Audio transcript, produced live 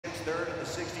third in the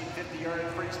 1650-yard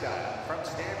freestyle. From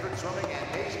Stanford Swimming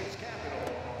and Nation's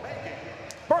capital, Megan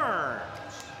Burns.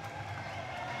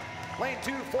 Lane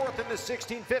 2, fourth in the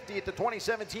 1650 at the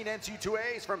 2017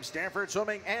 NC2As from Stanford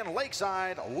Swimming and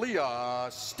Lakeside, Leah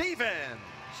Stevens.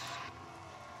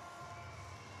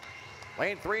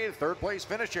 Lane 3, third place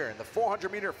finisher in the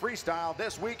 400-meter freestyle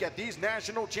this week at these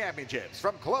national championships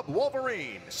from Club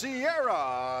Wolverine,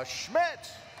 Sierra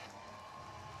Schmidt.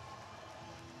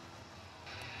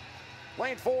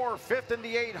 Lane 4, fifth in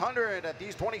the 800 at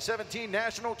these 2017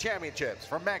 national championships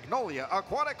from Magnolia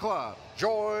Aquatic Club,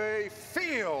 Joy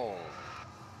Field.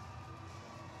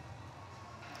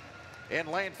 In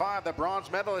lane 5, the bronze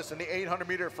medalist in the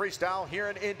 800-meter freestyle here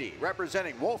in Indy,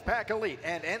 representing Wolfpack Elite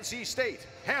and NC State,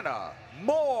 Hannah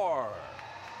Moore.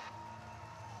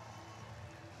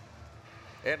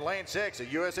 In lane 6, a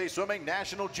USA Swimming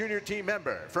National Junior Team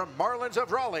member from Marlins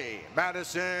of Raleigh,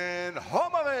 Madison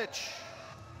Homovich.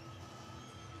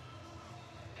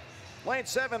 Lane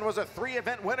 7 was a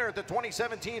 3-event winner at the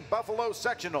 2017 Buffalo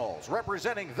Sectionals,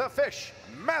 representing the Fish,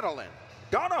 Madeline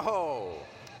Donahoe.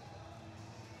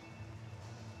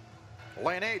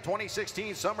 Lane 8,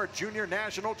 2016 Summer Junior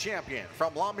National Champion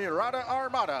from La Mirada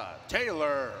Armada,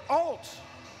 Taylor Alt.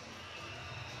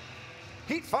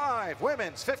 Heat 5,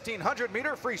 women's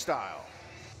 1500-meter freestyle.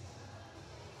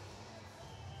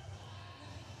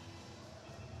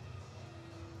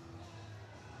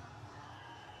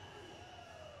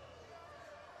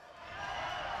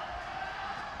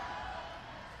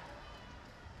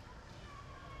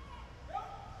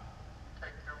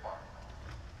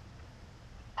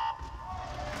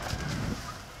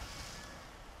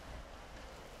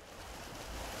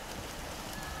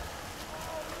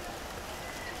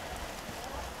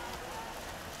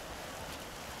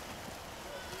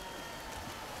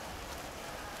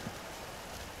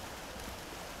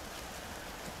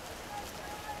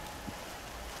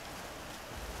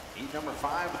 Heat number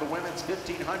 5 of the women's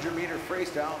 1500-meter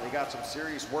freestyle. They got some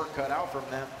serious work cut out from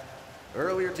them.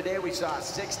 Earlier today, we saw a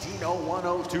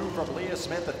 16:01:02 from Leah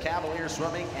Smith of Cavalier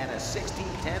Swimming and a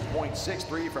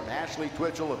 16:10.63 from Ashley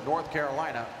Twitchell of North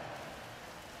Carolina.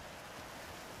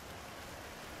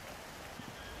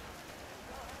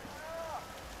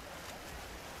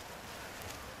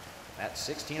 That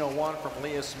 16:01 from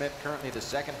Leah Smith, currently the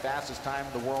second fastest time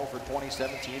in the world for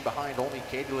 2017, behind only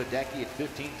Katie Ledecky at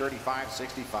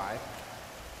 15:35.65.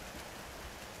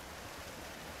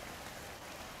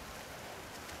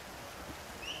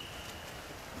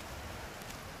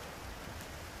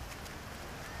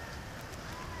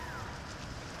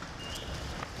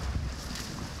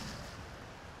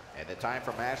 And the time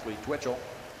from Ashley Twitchell,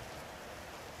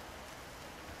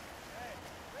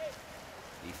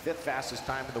 the fifth fastest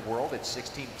time in the world at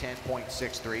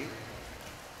 16:10.63.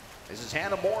 This is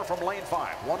Hannah Moore from lane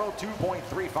 5,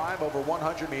 102.35 over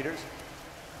 100 meters.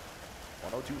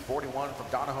 102.41 from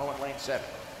Donahoe in lane 7.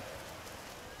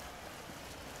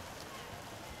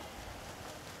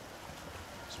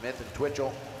 Smith and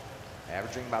Twitchell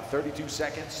averaging about 32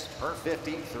 seconds per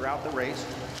 50 throughout the race.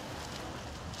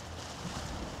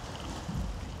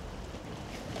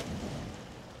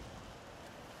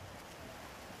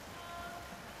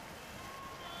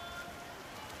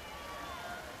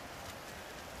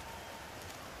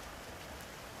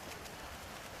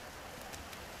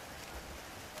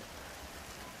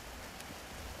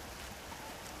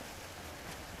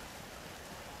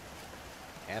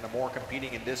 Hannah Moore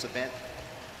competing in this event,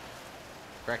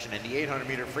 correction, in the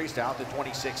 800-meter freestyle, the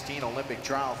 2016 Olympic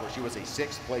trials, where she was a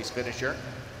 6th place finisher.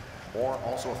 Moore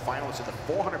also a finalist in the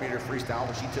 400-meter freestyle,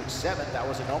 where she took 7th. That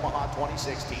was in Omaha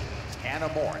 2016. Hannah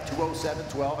Moore,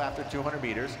 2:07.12 after 200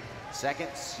 meters.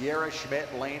 Second, Sierra Schmidt,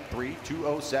 lane 3,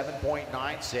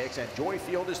 2:07.96. And Joy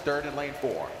Field is third in lane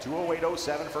 4,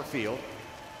 2:08.07 for Field.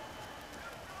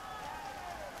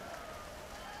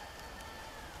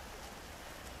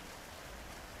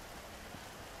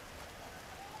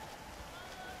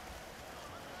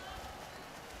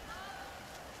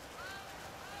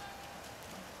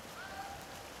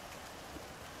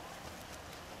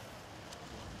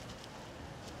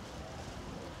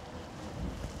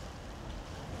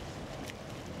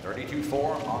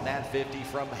 .32.4 on that 50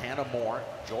 from Hannah Moore.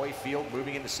 Joy Field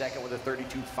moving into second with a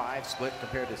 32.5 split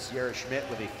compared to Sierra Schmidt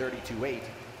with a 32.8.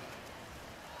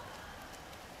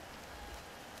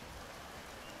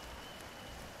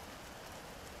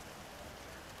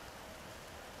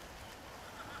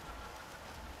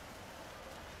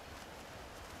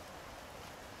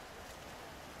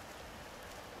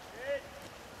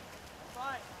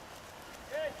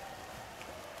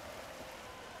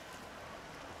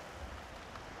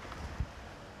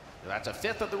 That's a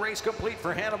fifth of the race complete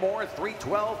for Hannah Moore,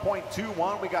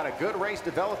 3:12.21. We got a good race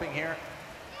developing here.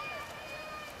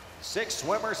 6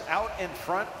 swimmers out in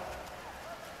front,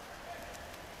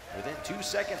 within 2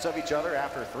 seconds of each other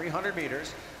after 300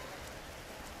 meters.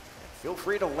 Feel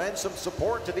free to lend some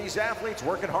support to these athletes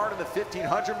working hard in the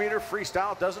 1500 meter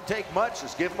freestyle. Doesn't take much.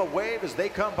 Just give them a wave as they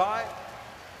come by.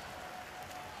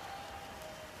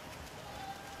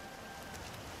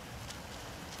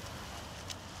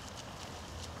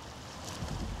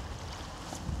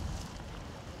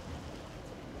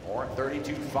 Moore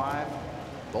 32.5.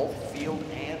 Both Field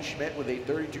and Schmidt with a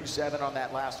 32.7 on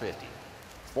that last 50.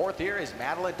 Fourth here is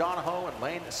Madeline Donahoe in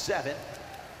lane 7.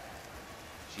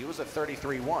 She was a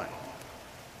 33.1.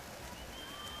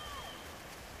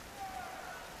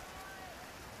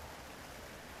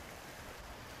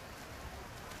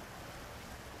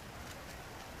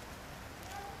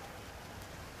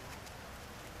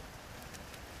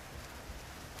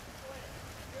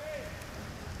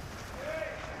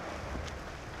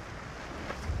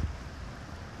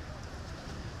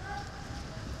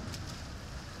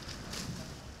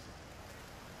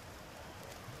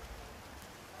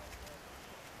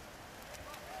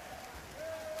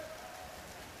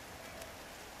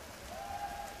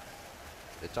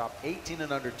 The top 18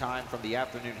 and under time from the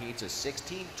afternoon heats is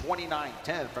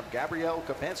 16:29.10 from Gabrielle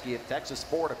Kopensky at Texas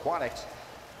Sport Aquatics,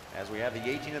 as we have the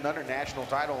 18 and under national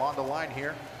title on the line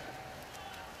here.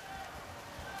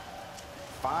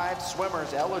 5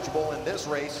 swimmers eligible in this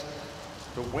race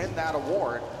to win that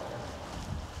award.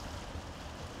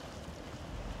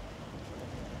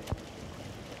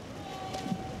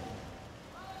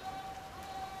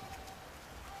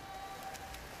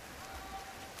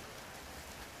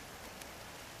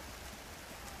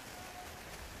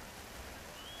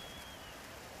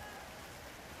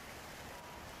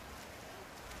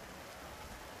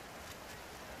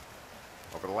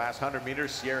 Over the last 100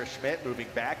 meters, Sierra Schmidt moving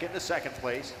back into second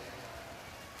place,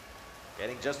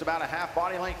 getting just about a half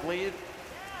body length lead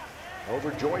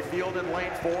over Joy Field in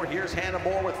lane 4. Here's Hannah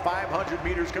Moore with 500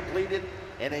 meters completed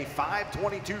in a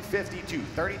 5:22.52,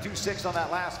 32.6 on that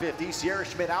last 50. Sierra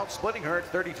Schmidt outsplitting her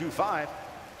at 32.5,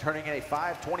 turning in a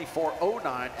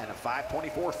 5:24.09 and a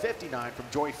 5:24.59 from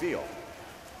Joy Field.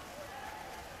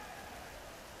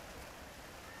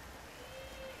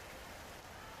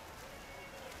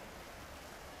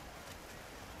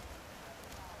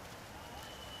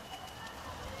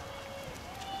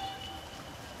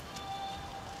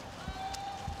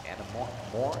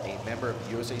 Moore, a member of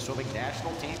the USA Swimming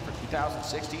National Team for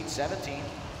 2016-17.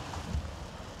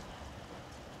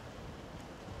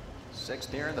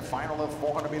 6th here in the final of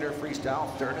 400 meter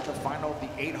freestyle, 3rd in the final of the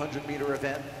 800 meter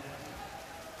event.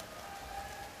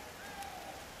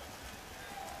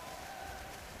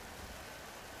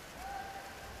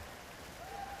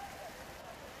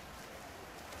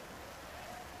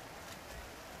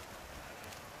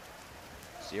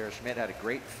 Sierra Schmidt had a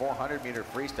great 400 meter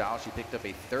freestyle. She picked up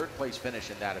a 3rd place finish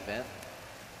in that event.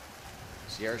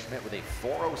 Sierra Schmidt with a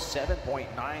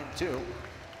 4:07.92.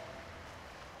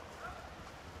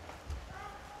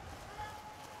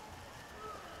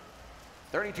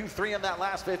 .32.3 on that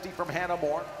last 50 from Hannah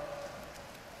Moore.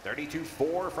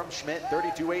 32.4 from Schmidt,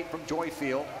 32.8 from Joy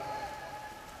Field.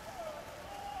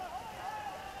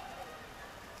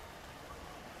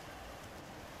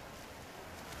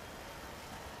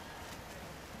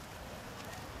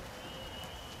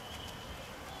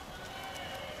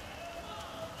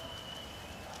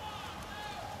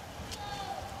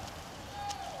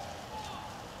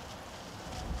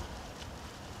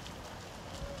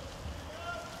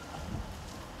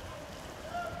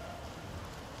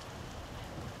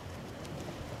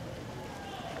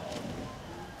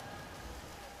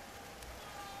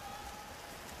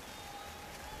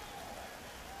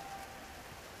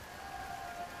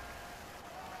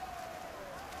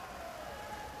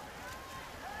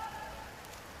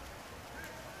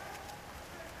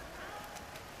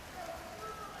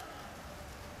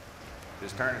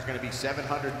 This turn is going to be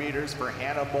 700 meters for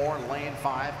Hannah Moore, lane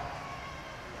 5.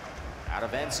 Out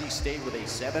of NC State with a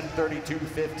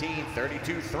 7:32.15,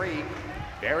 32.3.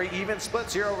 Very even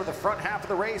splits here over the front half of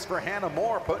the race for Hannah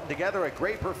Moore, putting together a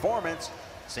great performance.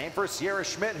 Same for Sierra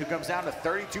Schmidt, who comes down to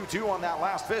 32.2 on that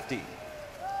last 50.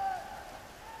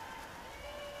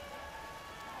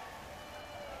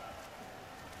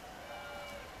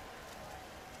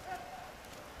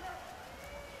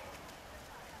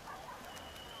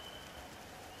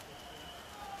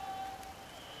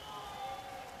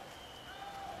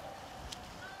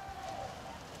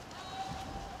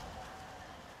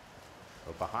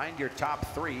 Behind your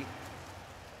top 3,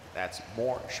 that's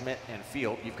Moore, Schmidt, and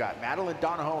Field. You've got Madeline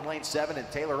Donahoe in lane 7 and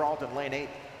Taylor Ault in lane 8.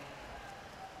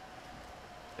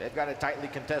 They've got a tightly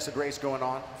contested race going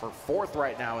on for fourth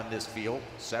right now in this field,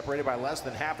 separated by less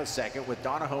than half a second, with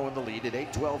Donahoe in the lead at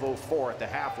 8:12.04 at the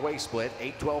halfway split,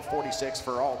 8:12.46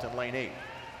 for Alt in lane 8.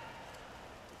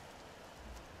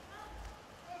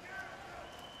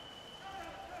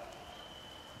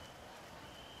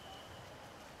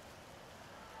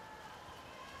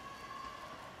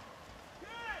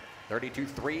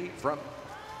 .32.3 from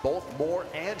both Moore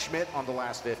and Schmidt on the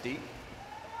last 50.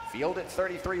 Field at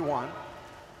 33.1.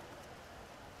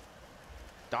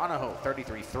 Donahoe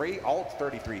 33.3, Alt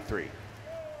 33.3.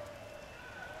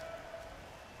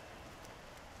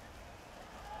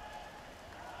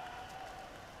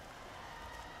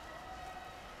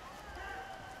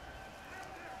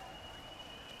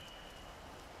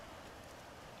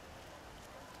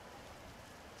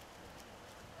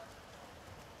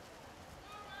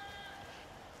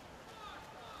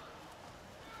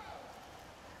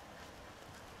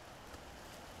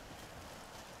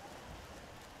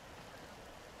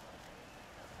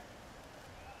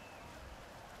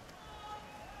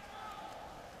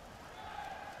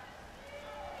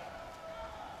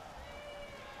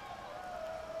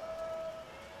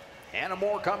 Hannah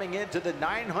Moore coming into the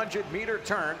 900-meter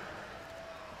turn.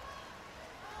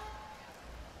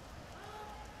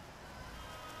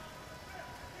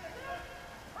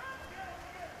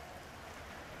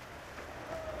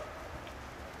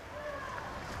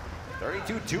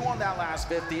 .32.2 on that last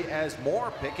 50 as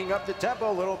Moore picking up the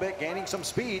tempo a little bit, gaining some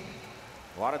speed.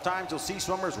 A lot of times you'll see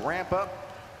swimmers ramp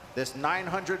up this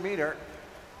 900-meter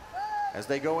as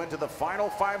they go into the final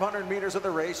 500 meters of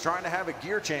the race, trying to have a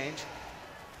gear change.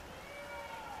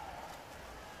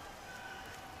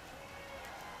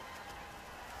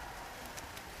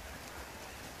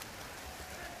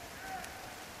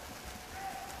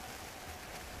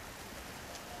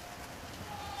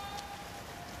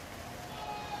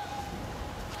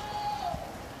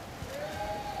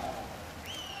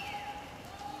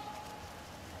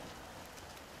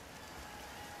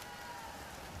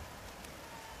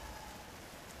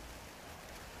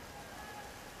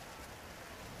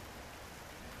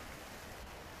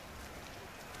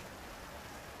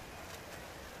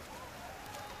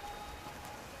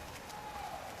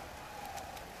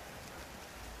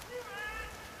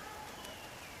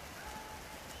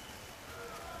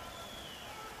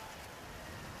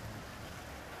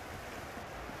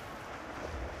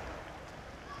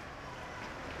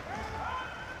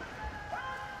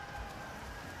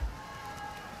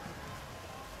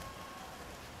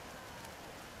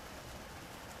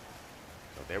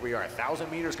 There we are,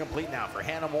 1,000 meters complete now for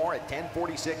Hannah Moore at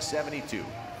 10:46.72.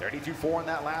 32.4 in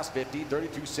that last 50,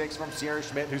 32.6 from Sierra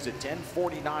Schmidt, who's at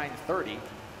 10:49.30.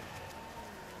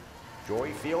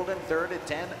 Joy Field in third at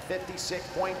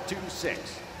 10:56.26.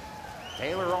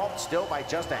 Taylor Alt still by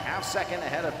just a half second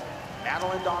ahead of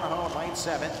Madeline Donahoe in lane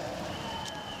 7.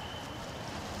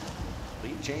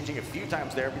 Lead changing a few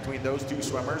times there between those two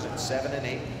swimmers in 7 and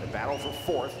 8. The battle for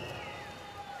fourth.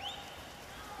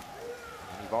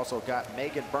 We've also got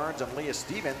Megan Burns and Leah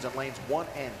Stevens in lanes 1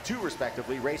 and 2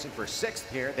 respectively, racing for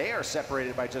sixth here. They are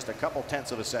separated by just a couple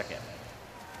tenths of a second.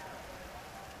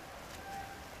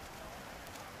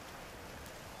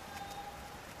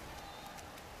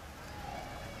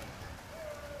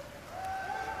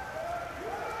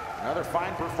 Another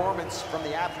fine performance from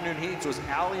the afternoon heats was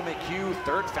Allie McHugh,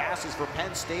 third fastest for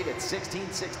Penn State at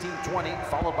 16:16.20,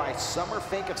 followed by Summer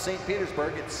Fink of St.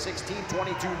 Petersburg at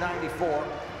 16:22.94.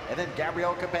 And then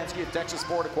Gabrielle Kopensky of Texas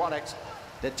Sport Aquatics,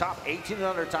 the top 18 and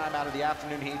under time out of the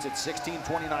afternoon heats at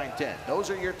 16:29.10. Those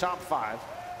are your top 5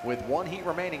 with one heat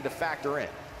remaining to factor in.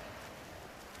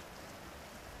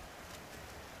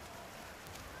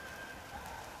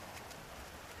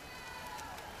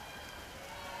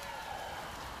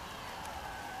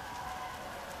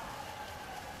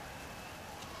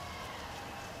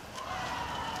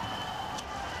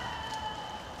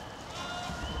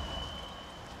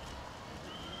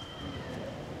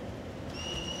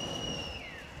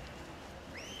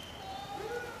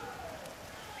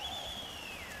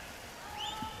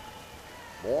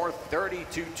 Moore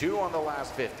 32.2 on the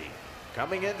last 50.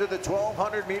 Coming into the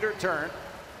 1,200-meter turn.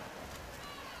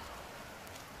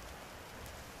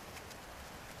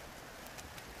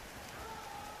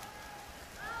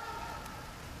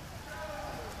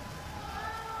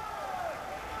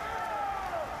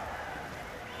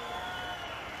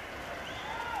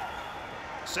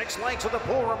 Six lengths of the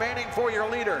pool remaining for your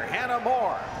leader, Hannah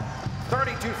Moore.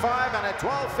 32.5 and a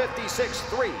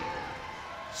 12.56.3.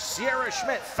 Sierra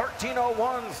Schmidt,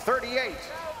 13:01.38.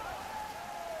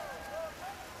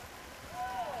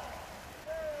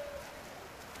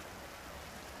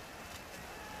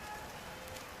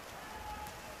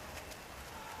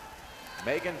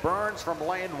 Megan Burns from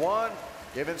lane 1,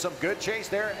 giving some good chase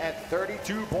there at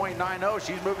 32.90.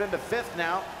 She's moved into 5th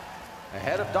now,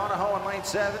 ahead of Donahoe in lane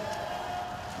 7.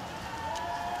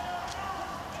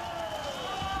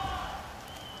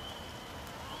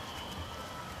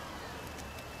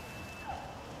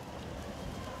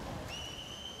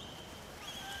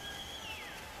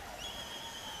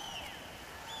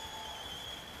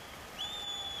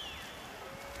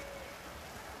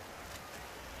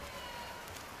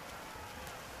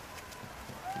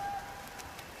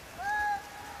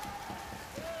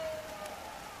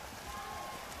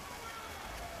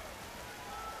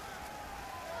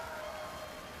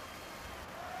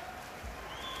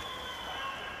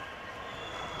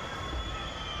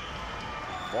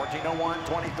 (14:01,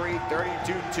 23,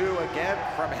 32.2 again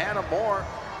from Hannah Moore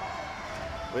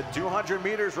with 200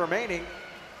 meters remaining.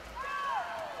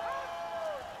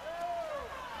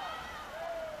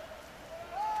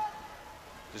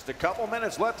 Just a couple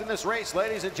minutes left in this race,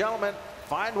 ladies and gentlemen.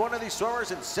 Find one of these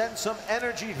swimmers and send some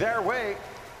energy their way.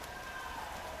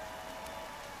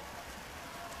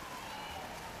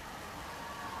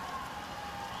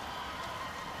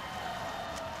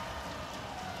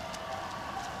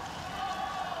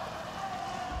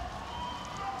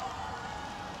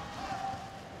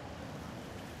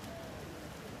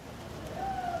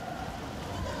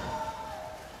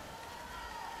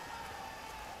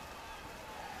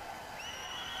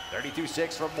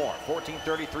 (32.6 from Moore,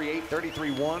 14:33.8,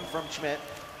 33.1 from Schmidt.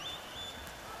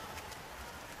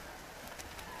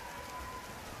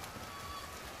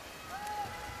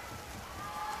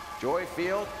 Joy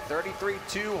Field,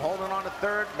 33.2, holding on to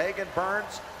 3rd. Megan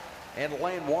Burns in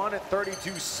lane 1 at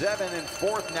 32.7 in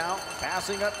 4th now,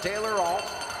 passing up Taylor Alt.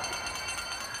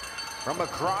 From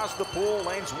across the pool,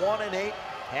 lanes 1 and 8,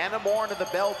 Hannah Moore into the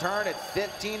bell turn at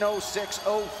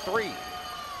 15:06.03.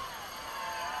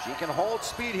 She can hold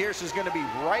speed here. She's going to be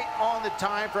right on the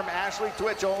time from Ashley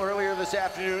Twitchell earlier this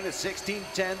afternoon at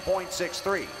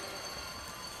 16:10.63.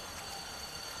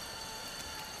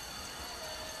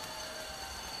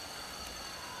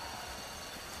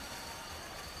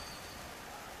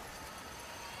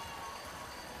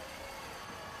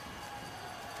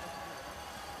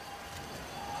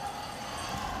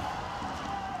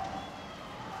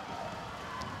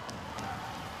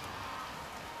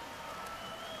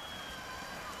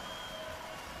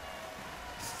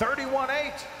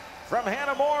 (31.8 from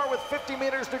Hannah Moore with 50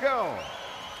 meters to go.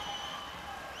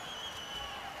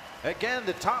 Again,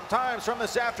 the top times from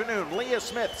this afternoon: Leah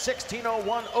Smith,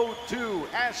 16:01.02.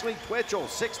 Ashley Twitchell,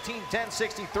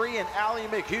 16:10.63. And Allie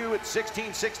McHugh at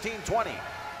 16:16.20.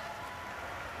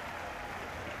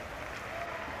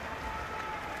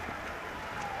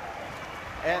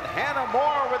 And Hannah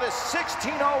Moore with a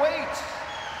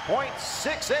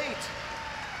 16:08.68.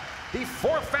 The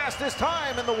 4th fastest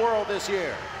time in the world this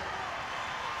year.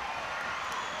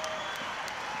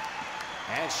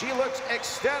 And she looks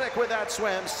ecstatic with that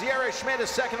swim. Sierra Schmidt is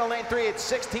 2nd in lane 3 at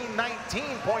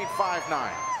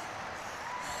 16:19.59.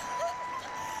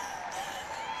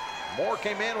 Moore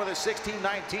came in with a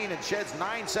 16:19 and sheds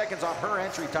 9 seconds off her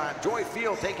entry time. Joy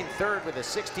Field taking 3rd with a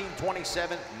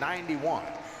 16:27.91.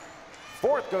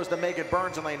 4th goes to Megan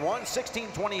Burns in lane 1,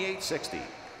 16:28.60.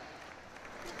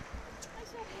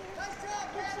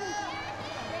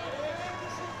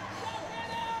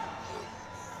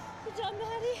 Good job,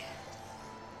 Maddie.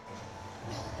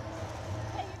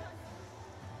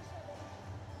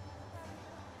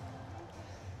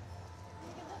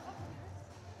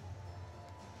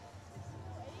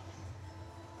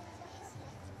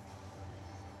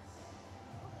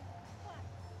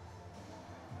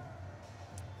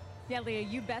 Yeah, Leah,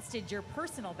 you bested your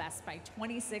personal best by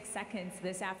 26 seconds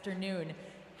this afternoon.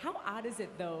 How odd is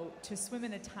it, though, to swim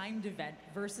in a timed event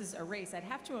versus a race? I'd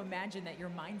have to imagine that your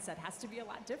mindset has to be a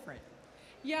lot different.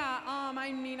 Yeah,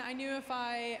 I mean, I knew if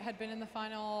I had been in the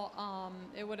final,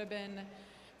 it would have been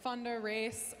fun to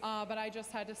race, but I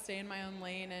just had to stay in my own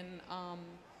lane and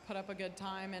put up a good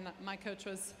time. And my coach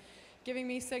was giving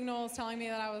me signals, telling me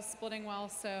that I was splitting well,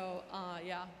 so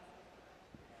yeah.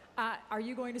 Are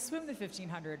you going to swim the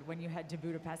 1500 when you head to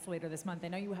Budapest later this month? I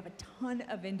know you have a ton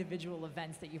of individual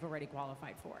events that you've already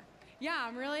qualified for. Yeah,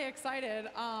 I'm really excited.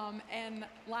 And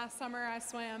last summer I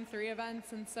swam 3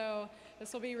 events, and so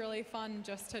this will be really fun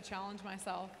just to challenge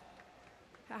myself.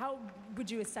 How would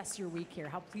you assess your week here?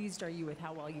 How pleased are you with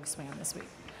how well you've swam this week?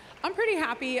 I'm pretty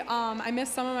happy. I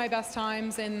missed some of my best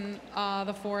times in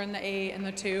the 4 and the 8 and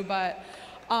the 2, but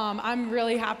I'm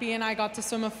really happy, and I got to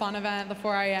swim a fun event, the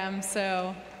 4 IM,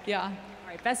 so yeah. All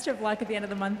right, best of luck at the end of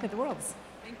the month at the Worlds.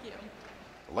 Thank you.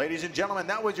 Ladies and gentlemen,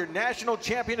 that was your national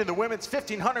champion in the women's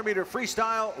 1500 meter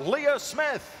freestyle, Leah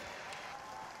Smith.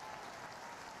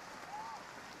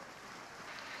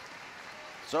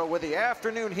 So with the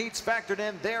afternoon heats factored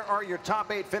in, there are your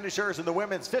top 8 finishers in the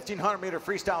women's 1500-meter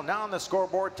freestyle. Now on the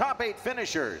scoreboard, top 8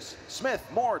 finishers: Smith,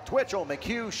 Moore, Twitchell,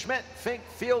 McHugh, Schmidt, Fink,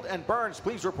 Field, and Burns.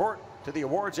 Please report to the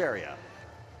awards area.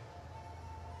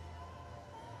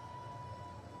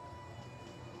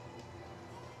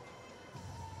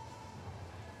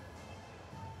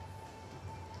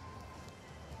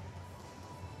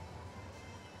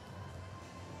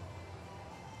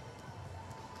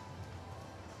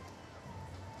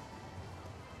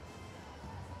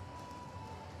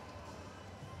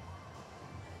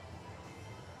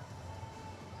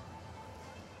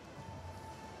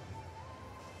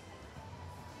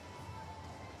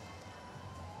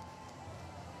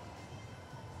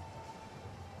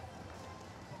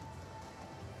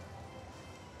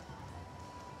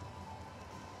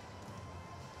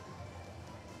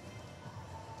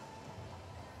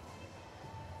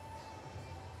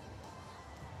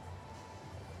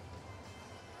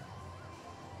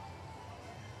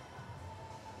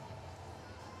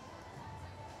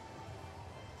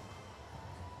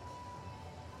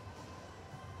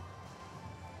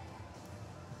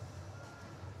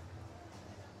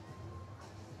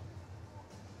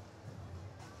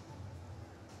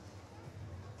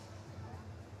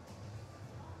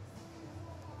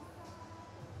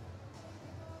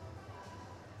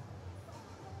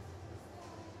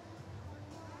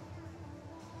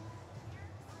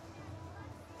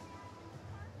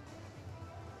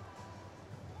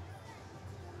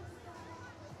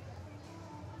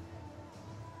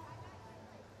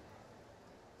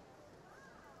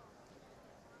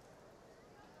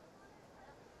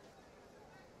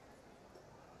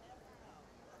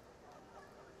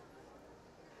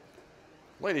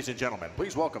 Ladies and gentlemen,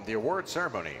 please welcome the award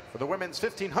ceremony for the women's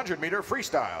 1500-meter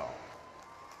freestyle.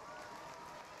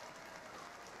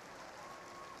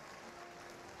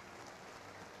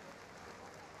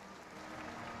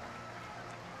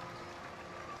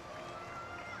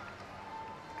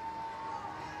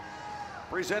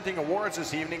 Presenting awards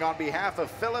this evening on behalf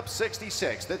of Phillips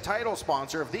 66, the title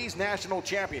sponsor of these national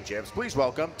championships, please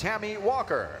welcome Tammy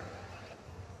Walker.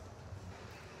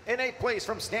 In 8th place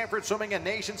from Stanford Swimming and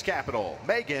Nation's Capital,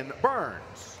 Megan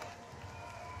Burns.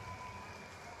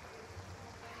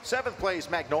 7th place,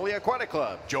 Magnolia Aquatic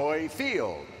Club, Joy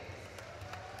Field.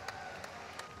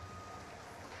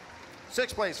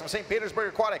 6th place from St.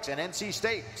 Petersburg Aquatics and NC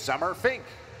State, Summer Fink.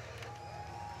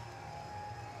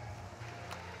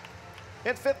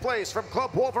 In 5th place from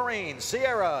Club Wolverine,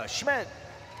 Sierra Schmidt.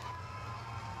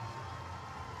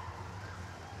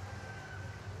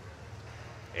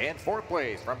 In 4th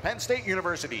place from Penn State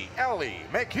University, Ellie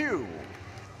McHugh.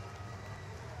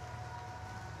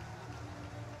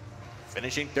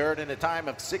 Finishing 3rd in a time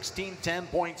of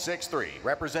 16:10.63,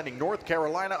 representing North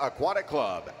Carolina Aquatic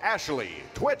Club, Ashley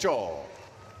Twitchell.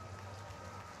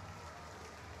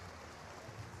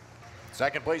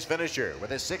 2nd place finisher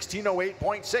with a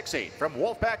 16:08.68 from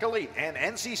Wolfpack Elite and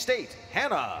NC State,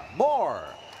 Hannah Moore.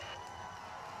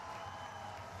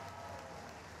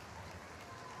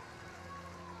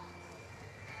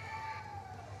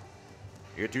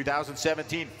 Your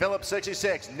 2017 Phillips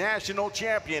 66 national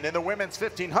champion in the women's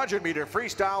 1500-meter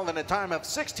freestyle in a time of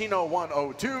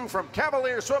 16:01.02 from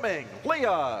Cavalier Swimming,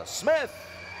 Leah Smith.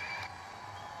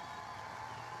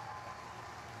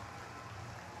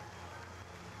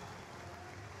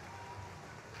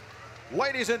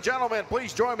 Ladies and gentlemen,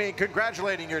 please join me in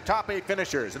congratulating your top 8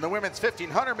 finishers in the women's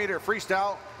 1500-meter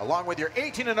freestyle, along with your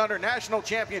 18 and under national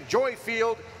champion Joy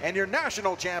Field and your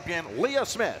national champion Leah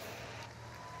Smith.